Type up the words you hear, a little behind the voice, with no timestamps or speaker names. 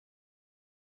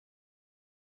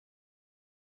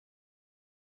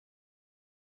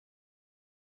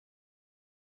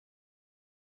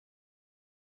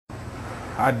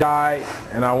I died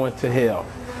and I went to hell.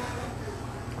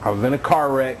 I was in a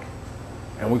car wreck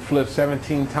and we flipped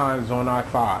 17 times on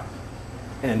I-5.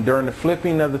 And during the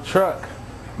flipping of the truck,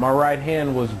 my right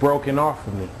hand was broken off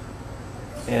of me.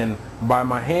 And by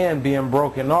my hand being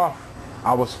broken off,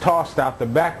 I was tossed out the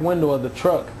back window of the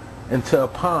truck into a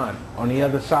pond on the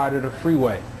other side of the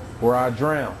freeway where I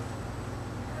drowned.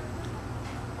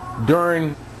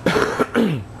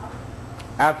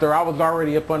 After I was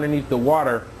already up underneath the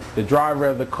water, the driver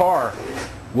of the car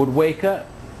would wake up.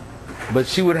 But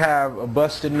she would have a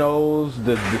busted nose,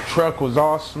 the truck was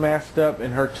all smashed up,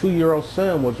 and her 2-year-old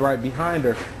son was right behind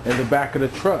her in the back of the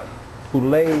truck, who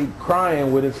laid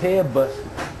crying with his head busted.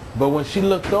 But when she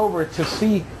looked over to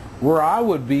see where I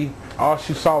would be, all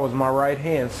she saw was my right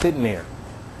hand sitting there,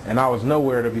 and I was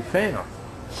nowhere to be found.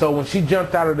 So when she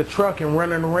jumped out of the truck and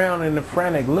running around in the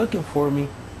frantic looking for me,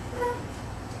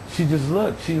 she just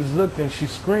looked. She just looked and she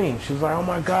screamed. She was like, "Oh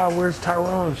my God, where's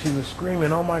Tyrone?" She was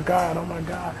screaming, "Oh my God, oh my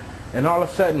God." And all of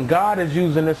a sudden, God is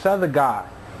using this other guy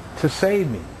to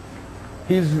save me.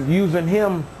 He's using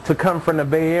him to come from the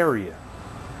Bay Area.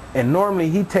 And normally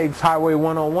he takes Highway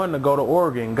 101 to go to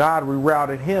Oregon. God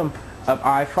rerouted him up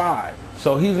I-5.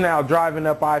 So he's now driving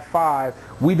up I-5.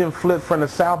 We didn't flip from the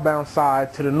southbound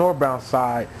side to the northbound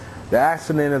side. The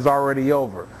accident is already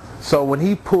over. So when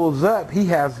he pulls up, he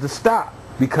has to stop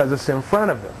because it's in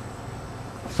front of him.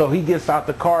 So he gets out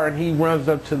the car and he runs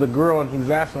up to the girl and he's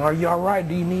asking, "Are you all right?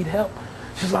 Do you need help?"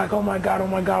 She's like, oh my God,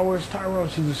 where's Tyrone?"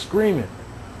 She's just screaming.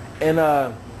 And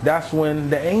that's when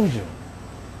the angel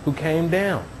who came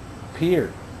down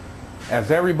appeared. As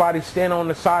everybody's standing on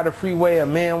the side of the freeway, a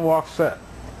man walks up.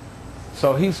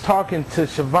 So he's talking to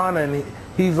Shavana and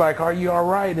he's like, "Are you all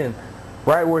right?" And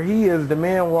right where he is, the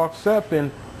man walks up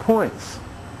and points.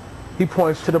 He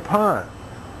points to the pond.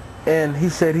 And he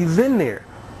said he's in there.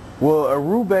 Well,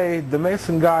 Arube, the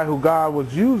Mason guy who God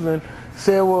was using,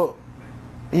 said, well,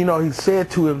 you know, he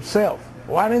said to himself,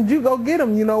 "Why didn't you go get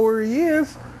him? You know where he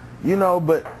is." You know,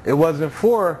 but it wasn't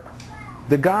for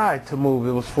the guy to move.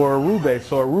 It was for Arube.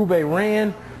 So Arube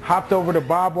ran, hopped over the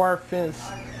barbed wire fence,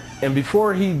 and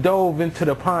before he dove into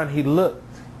the pond, he looked.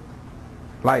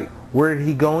 Like, where did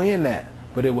he go in at?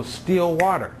 But it was still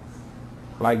water.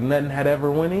 Like nothing had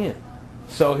ever went in.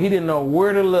 So he didn't know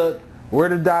where to look, where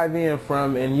to dive in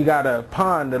from, and you got a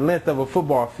pond the length of a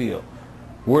football field.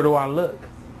 Where do I look?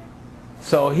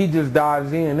 So he just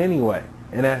dives in anyway.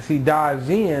 And as he dives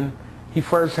in, he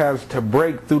first has to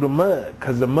break through the mud,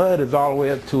 because the mud is all the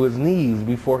way up to his knees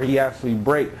before he actually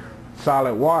breaks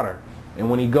solid water. And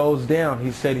when he goes down,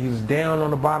 he said he's down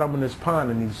on the bottom of this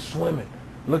pond and he's swimming,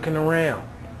 looking around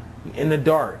in the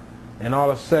dark. And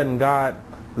all of a sudden God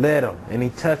led him and he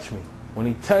touched me. When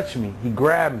he touched me, he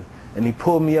grabbed me and he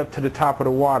pulled me up to the top of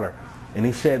the water. And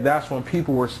he said that's when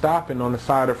people were stopping on the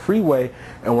side of the freeway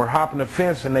and were hopping the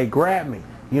fence and they grabbed me,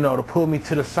 you know, to pull me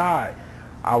to the side.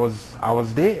 I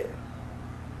was dead.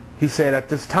 He said at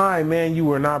this time, man, you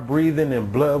were not breathing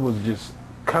and blood was just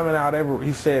coming out everywhere.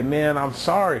 He said, "Man, I'm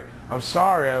sorry. I'm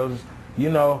sorry." I was,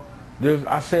 you know,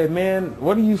 I said, "Man,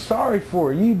 what are you sorry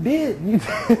for? You did.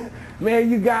 Man,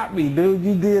 you got me, dude.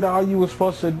 You did all you were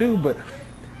supposed to do." But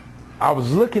I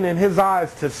was looking in his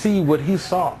eyes to see what he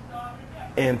saw.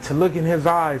 And to look in his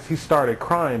eyes, he started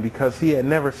crying because he had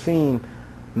never seen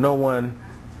no one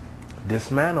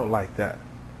dismantled like that.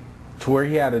 To where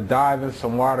he had to dive in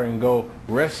some water and go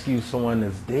rescue someone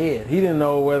that's dead. He didn't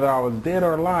know whether I was dead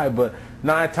or alive, but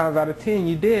 9 times out of 10,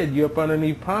 you did. You up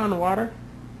underneath pond water.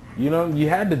 You know, you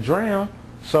had to drown.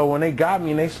 So when they got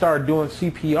me and they started doing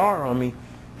CPR on me,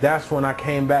 that's when I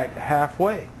came back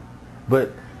halfway.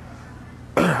 But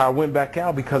I went back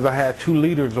out because I had 2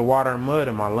 liters of water and mud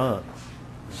in my lungs.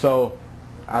 So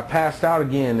I passed out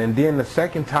again, and then the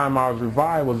second time I was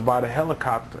revived was by the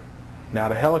helicopter. Now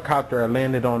the helicopter had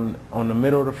landed on the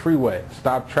middle of the freeway,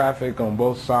 stopped traffic on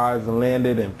both sides and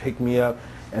landed and picked me up,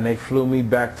 and they flew me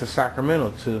back to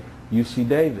Sacramento to UC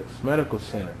Davis Medical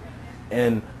Center.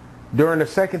 And during the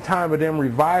second time of them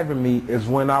reviving me is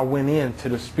when I went into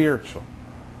the spiritual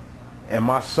and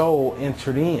my soul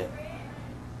entered in.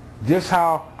 Just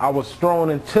how I was thrown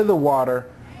into the water,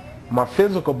 my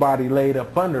physical body laid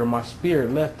up under, my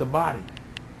spirit left the body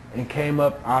and came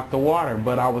up out the water,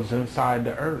 but I was inside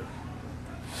the earth.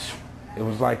 It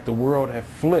was like the world had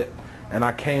flipped and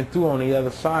I came through on the other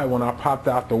side. When I popped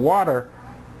out the water,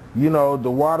 you know,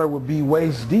 the water would be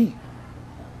waist deep.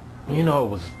 You know, it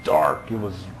was dark. It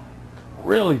was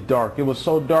really dark. It was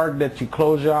so dark that you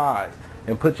close your eyes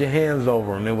and put your hands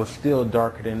over them. It was still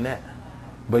darker than that.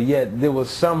 But yet there was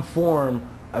some form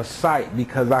of sight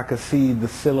because I could see the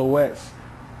silhouettes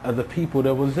of the people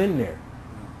that was in there.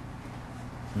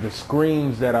 the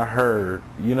screams that I heard,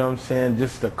 you know what I'm saying,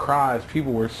 just the cries,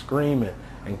 people were screaming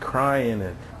and crying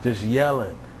and just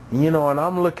yelling, you know, and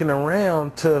I'm looking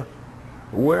around to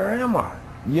where am I,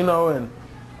 you know, and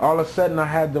all of a sudden I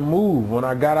had to move. When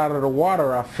I got out of the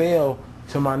water, I fell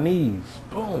to my knees.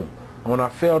 Boom. When I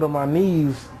fell to my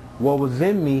knees, what was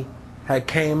in me had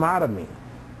came out of me.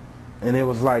 And it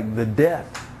was like the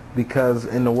death, because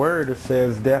in the word it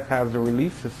says death has to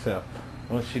release itself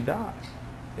when she dies.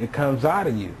 It comes out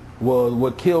of you. Well,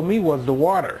 what killed me was the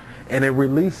water, and it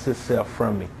released itself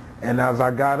from me. And as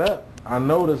I got up, I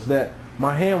noticed that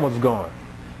my hand was gone.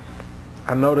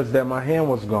 I noticed that my hand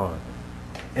was gone.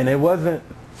 And it wasn't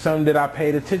something that I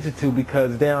paid attention to,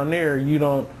 because down there, you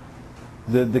don't,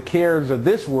 the cares of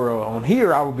this world. On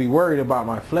here, I would be worried about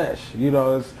my flesh. You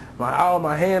know, it's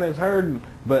my hand is hurting,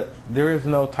 but there is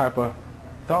no type of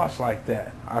thoughts like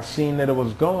that. I seen that it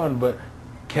was gone, but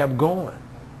kept going.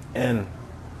 And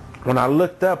when I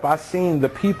looked up, I seen the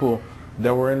people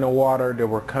that were in the water that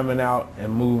were coming out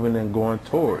and moving and going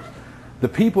towards. The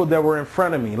people that were in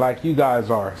front of me, like you guys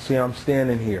are, see I'm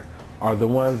standing here, are the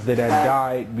ones that had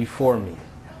died before me,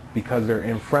 because they're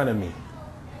in front of me.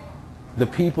 The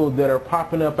people that are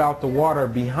popping up out the water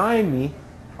behind me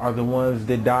are the ones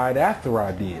that died after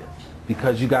I did,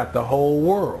 because you got the whole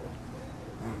world.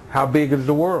 How big is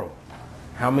the world?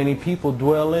 How many people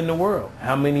dwell in the world?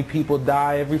 How many people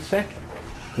die every second?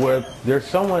 Well, there's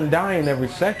someone dying every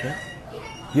second.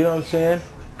 You know what I'm saying?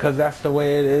 Because that's the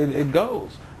way it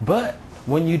goes. But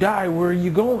when you die, where are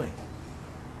you going?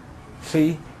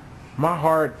 See, my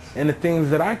heart and the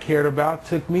things that I cared about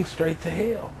took me straight to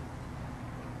hell.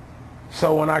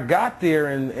 So when I got there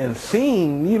and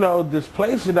seen, you know, this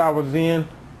place that I was in,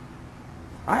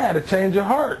 I had a change of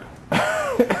heart.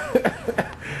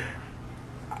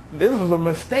 This was a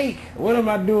mistake. What am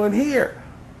I doing here?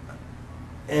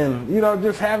 And, you know,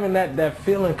 just having that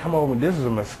feeling come over, this is a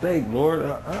mistake, Lord.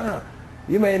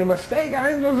 You made a mistake.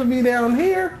 I ain't supposed to be down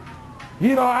here.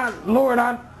 You know, Lord,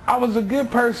 I was a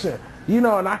good person. You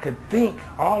know, and I could think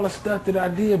all the stuff that I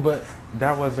did, but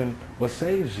that wasn't what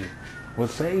saves you. What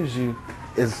saves you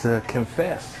is to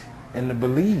confess and to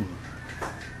believe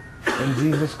in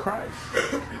Jesus Christ.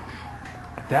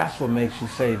 That's what makes you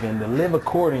saved, and to live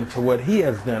according to what he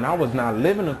has done. I was not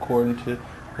living according to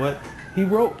what he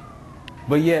wrote.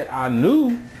 But yet I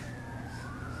knew,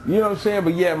 you know what I'm saying,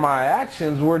 but yet my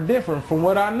actions were different from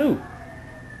what I knew.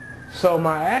 So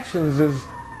my actions is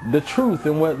the truth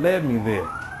and what led me there.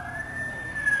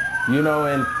 You know,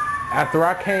 and after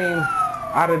I came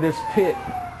out of this pit,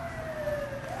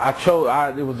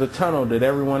 it was a tunnel that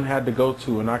everyone had to go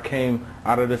to, and I came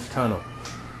out of this tunnel.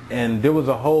 And there was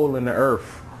a hole in the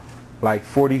earth, like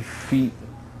 40 feet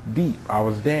deep. I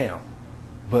was down.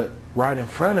 But right in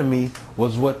front of me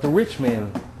was what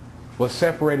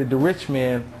separated the rich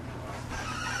man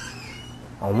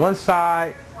on one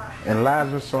side and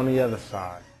Lazarus on the other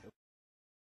side.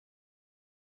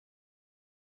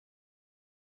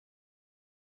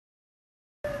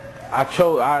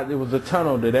 It was a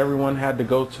tunnel that everyone had to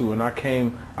go to, and I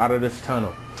came out of this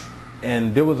tunnel.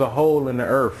 And there was a hole in the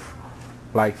earth,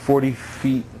 like 40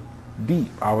 feet deep.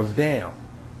 I was down.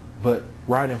 But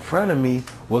right in front of me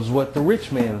was what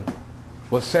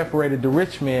separated the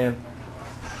rich man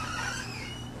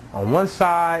on one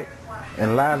side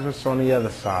and Lazarus on the other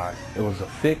side. It was a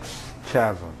fixed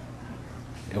chasm.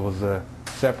 It was a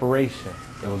separation.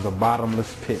 It was a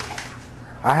bottomless pit.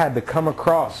 I had to come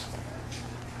across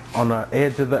on the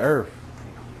edge of the earth.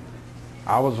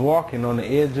 I was walking on the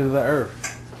edge of the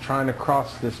earth trying to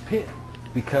cross this pit,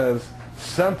 because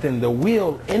the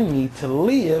will in me to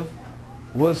live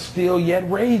was still yet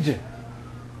raging.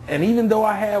 And even though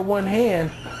I had one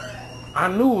hand, I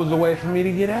knew it was a way for me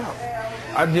to get out.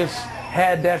 I just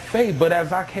had that faith. But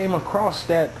as I came across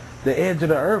the edge of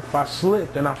the earth, I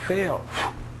slipped and I fell.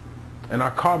 And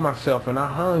I caught myself and I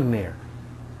hung there.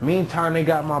 Meantime, they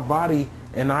got my body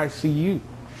in ICU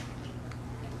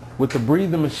with the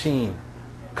breathing machine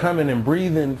coming and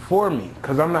breathing for me,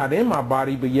 because I'm not in my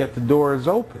body, but yet the door is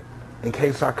open in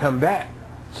case I come back.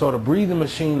 So the breathing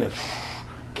machine is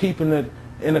keeping it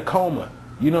in a coma,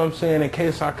 you know what I'm saying, in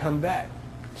case I come back.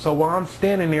 So while I'm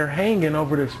standing there hanging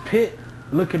over this pit,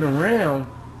 looking around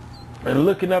and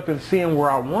looking up and seeing where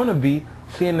I want to be,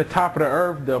 seeing the top of the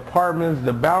earth, the apartments,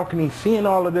 the balcony, seeing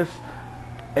all of this,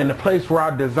 and the place where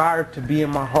I desired to be in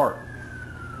my heart,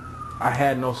 I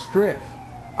had no strength.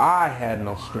 I had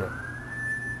no strength.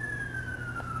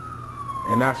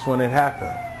 And that's when it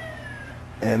happened.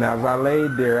 And as I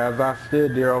laid there, as I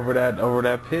stood there over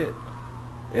that pit,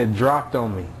 it dropped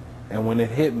on me. And when it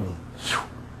hit me,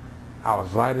 I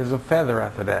was light as a feather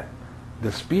after that.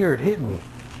 The Spirit hit me.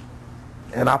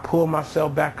 And I pulled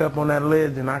myself back up on that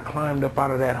ledge, and I climbed up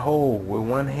out of that hole with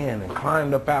one hand and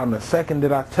climbed up out. And the second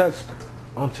that I touched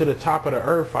onto the top of the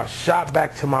earth, I shot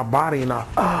back to my body, and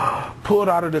I pulled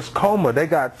out of this coma. They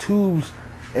got tubes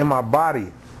in my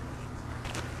body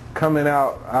coming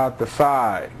out the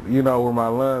side, you know, where my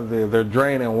lungs is. They're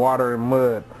draining water and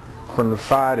mud from the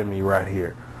side of me right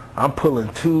here. I'm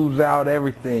pulling tubes out,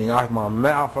 everything out my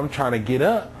mouth. I'm trying to get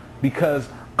up because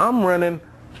I'm running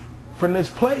from this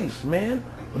place, man,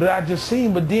 that I just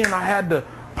seen. But then I had to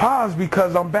pause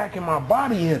because I'm back in my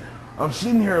body, and I'm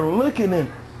sitting here looking,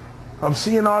 and I'm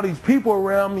seeing all these people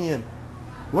around me, and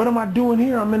what am I doing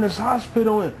here? I'm in this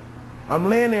hospital, and I'm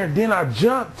laying there. Then I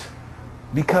jumped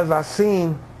because I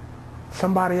seen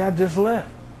somebody I just left.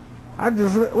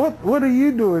 What are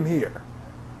you doing here?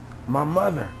 My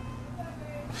mother.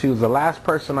 She was the last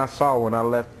person I saw when I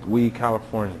left Weed,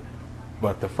 California.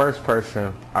 But the first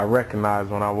person I recognized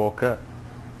when I woke up.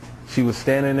 She was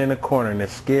standing in the corner, and it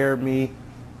scared me.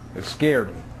 It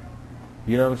scared me.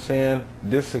 You know what I'm saying?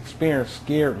 This experience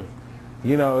scared me.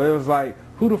 You know, it was like,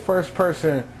 who the first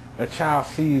person a child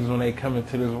sees when they come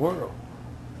into this world?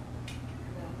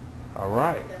 All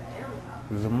right.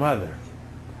 It was a mother.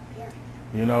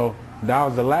 You know, that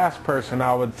was the last person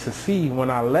I would to see when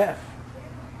I left.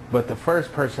 But the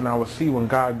first person I would see when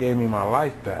God gave me my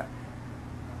life back.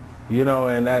 You know,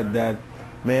 and that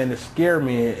man, it scared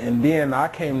me. And then I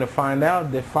came to find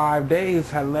out that 5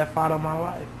 days had left out of my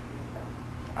life.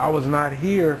 I was not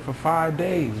here for 5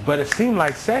 days, but it seemed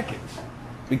like seconds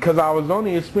because I was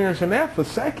only experiencing that for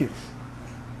seconds.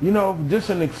 You know, just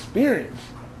an experience.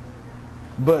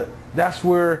 But that's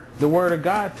where the Word of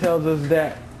God tells us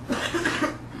that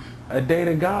a day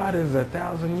to God is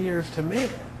 1,000 years to man.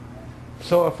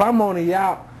 So if I'm only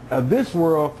out of this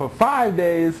world for 5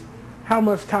 days, how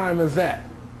much time is that?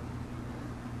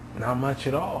 Not much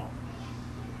at all.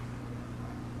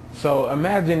 So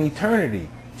imagine eternity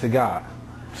to God.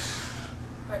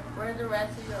 Where's the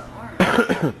rest of your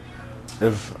arm?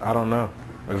 I don't know.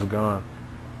 It's gone.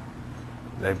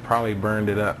 They probably burned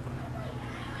it up.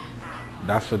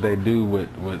 That's what they do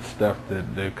with stuff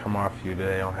that they come off you that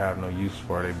they don't have no use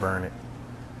for. They burn it.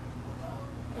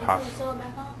 You put it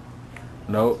back on?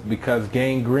 No, because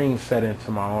gangrene set into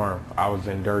my arm. I was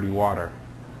in dirty water,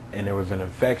 and there was an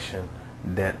infection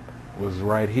that was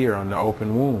right here on the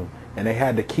open wound, and they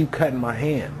had to keep cutting my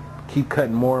hand, keep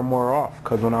cutting more and more off,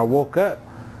 because when I woke up,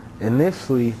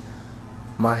 initially,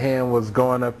 my hand was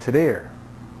going up to there.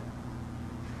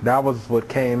 That was what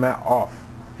came out off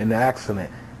in the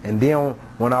accident. And then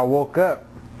when I woke up,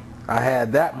 I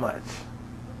had that much.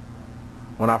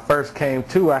 When I first came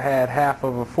to, I had half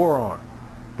of a forearm.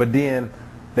 But then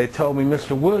they told me,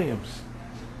 Mr. Williams,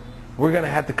 we're going to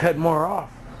have to cut more off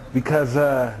because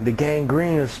the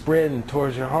gangrene is spreading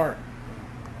towards your heart.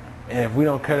 And if we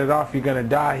don't cut it off, you're going to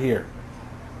die here.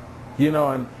 You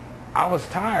know, and I was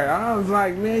tired. I was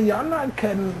like, man, y'all not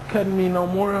cutting me no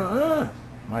more.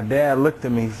 My dad looked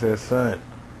at me and said, son,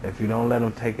 if you don't let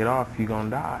him take it off, you're going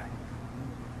to die.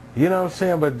 You know what I'm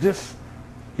saying? But just,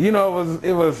 you know,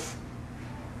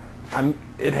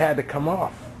 it had to come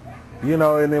off. You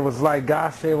know, and it was like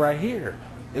God said right here.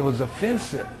 It was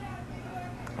offensive.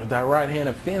 With that right hand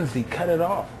offense, he cut it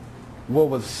off.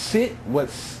 What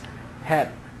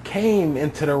had came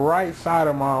into the right side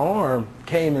of my arm,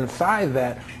 came inside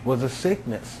that, was a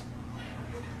sickness.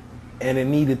 And it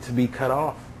needed to be cut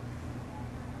off.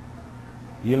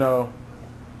 You know,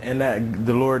 and that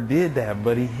the Lord did that,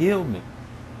 but he healed me.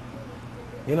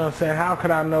 You know what I'm saying? How could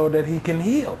I know that he can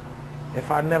heal if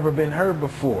I've never been hurt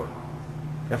before?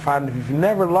 If you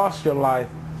never lost your life,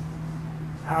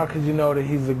 how could you know that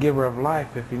he's the giver of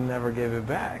life if he never gave it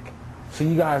back? So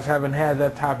you guys haven't had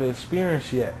that type of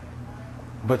experience yet.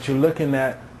 But you're looking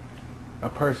at a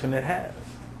person that has.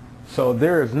 So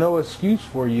there is no excuse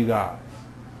for you guys.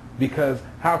 Because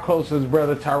how close is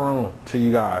Brother Tyrone to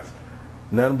you guys?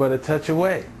 Nothing but a touch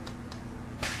away.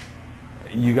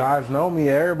 You guys know me.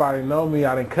 Everybody know me.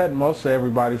 I done cut most of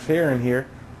everybody's hair in here.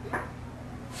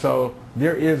 So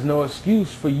there is no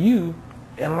excuse for you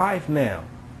in life now.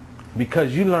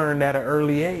 Because you learned at an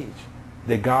early age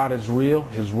that God is real.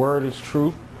 His word is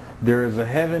true. There is a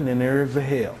heaven and there is a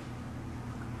hell.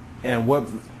 And what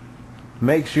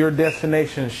makes your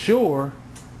destination sure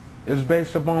is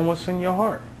based upon what's in your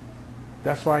heart.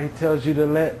 That's why he tells you to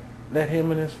let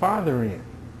him and his Father in.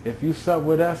 If you sup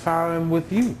with us, I am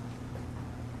with you.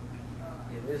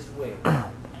 In this way,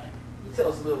 you tell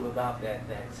us a little bit about that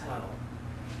tunnel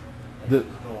that you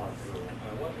was going through.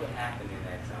 What happened in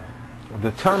that tunnel?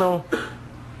 The tunnel,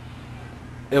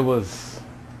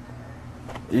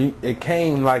 it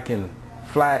came like in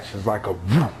flashes, like a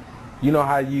whoop. You know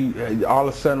how you all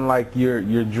of a sudden like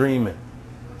you're dreaming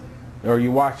or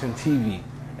you're watching TV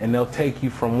and they'll take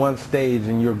you from one stage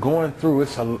and you're going through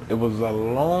it was a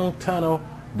long tunnel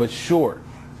but short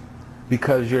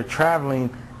because you're traveling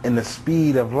in the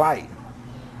speed of light.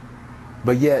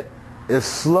 But yet it's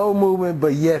slow moving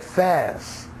but yet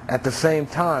fast at the same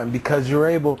time because you're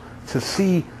able to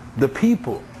see the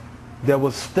people that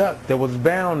was stuck, that was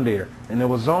bound there, and there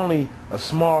was only a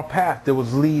small path that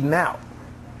was leading out.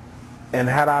 And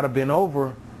had I been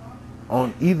over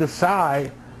on either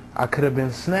side, I could have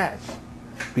been snatched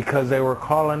because they were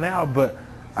calling out, but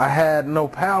I had no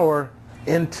power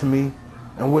into me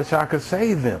in which I could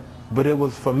save them. But it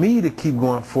was for me to keep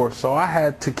going forth, so I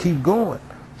had to keep going.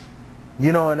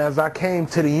 You know, and as I came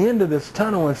to the end of this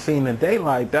tunnel and seen the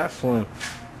daylight, that's when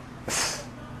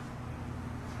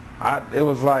it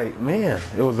was like, man,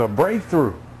 it was a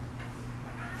breakthrough.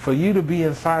 For you to be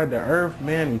inside the earth,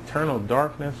 man, eternal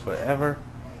darkness forever,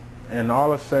 and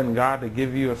all of a sudden God to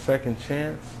give you a second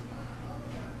chance.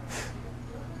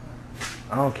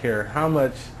 I don't care how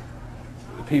much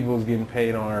people's getting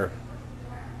paid on earth.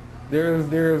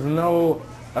 There is no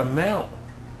amount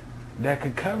that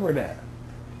could cover that.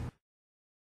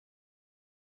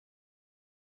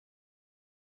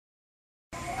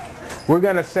 We're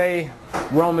going to say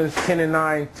Romans 10 and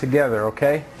 9 together,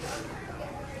 okay?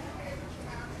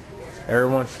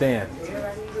 Everyone stand.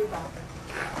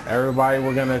 Everybody,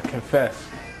 we're going to confess.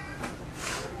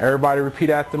 Everybody repeat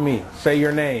after me. Say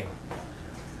your name.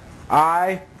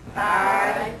 I.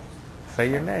 Say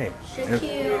your name.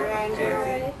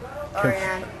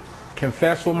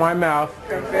 Confess with my mouth.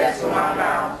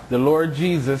 The Lord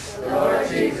Jesus.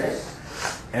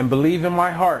 And believe in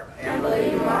my heart.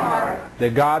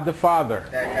 That God the Father.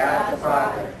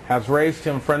 Has raised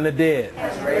him from the dead.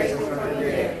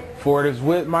 For it is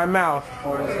with my mouth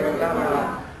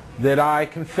that I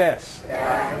confess.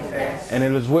 And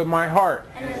it is with my heart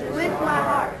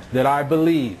that I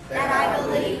believe.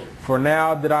 For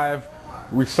now that I have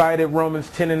recited Romans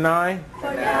 10 and 9,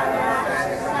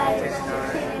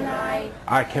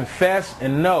 I confess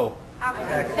and know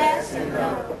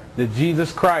that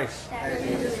Jesus Christ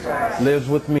lives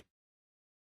with me.